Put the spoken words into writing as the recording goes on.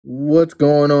What's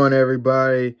going on,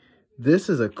 everybody? This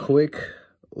is a quick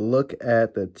look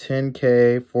at the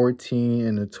 10K, 14,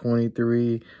 and the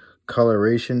 23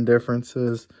 coloration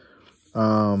differences.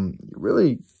 You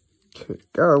really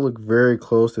gotta look very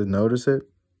close to notice it.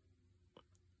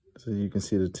 So you can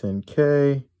see the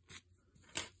 10K,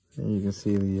 and you can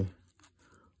see the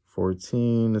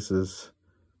 14. This is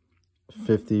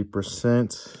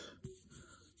 50%.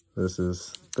 This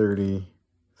is 38%.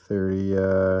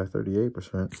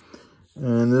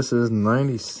 And this is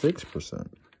 96%.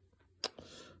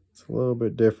 It's a little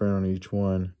bit different on each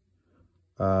one.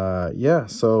 Yeah,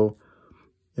 so,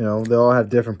 you know, they all have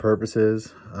different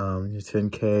purposes. Your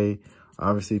 10K,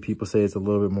 obviously people say it's a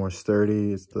little bit more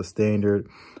sturdy. It's the standard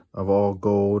of all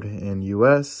gold in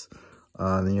US.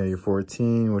 Then you have your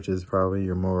 14, which is probably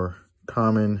your more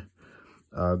common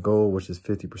gold, which is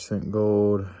 50%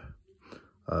 gold.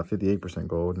 58%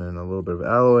 gold, and then a little bit of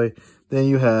alloy. Then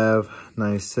you have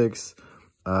 96.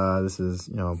 This is,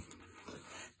 you know,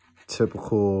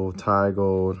 typical Thai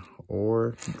gold,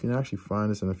 or you can actually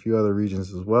find this in a few other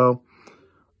regions as well.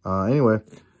 Anyway,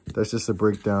 that's just a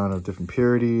breakdown of different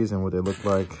purities and what they look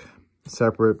like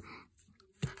separate.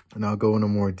 And I'll go into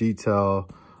more detail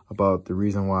about the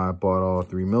reason why I bought all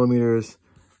 3mm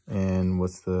and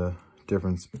what's the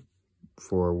difference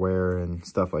for wear and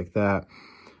stuff like that.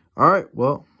 All right,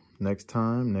 well, next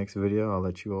time, next video, I'll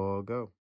let you all go.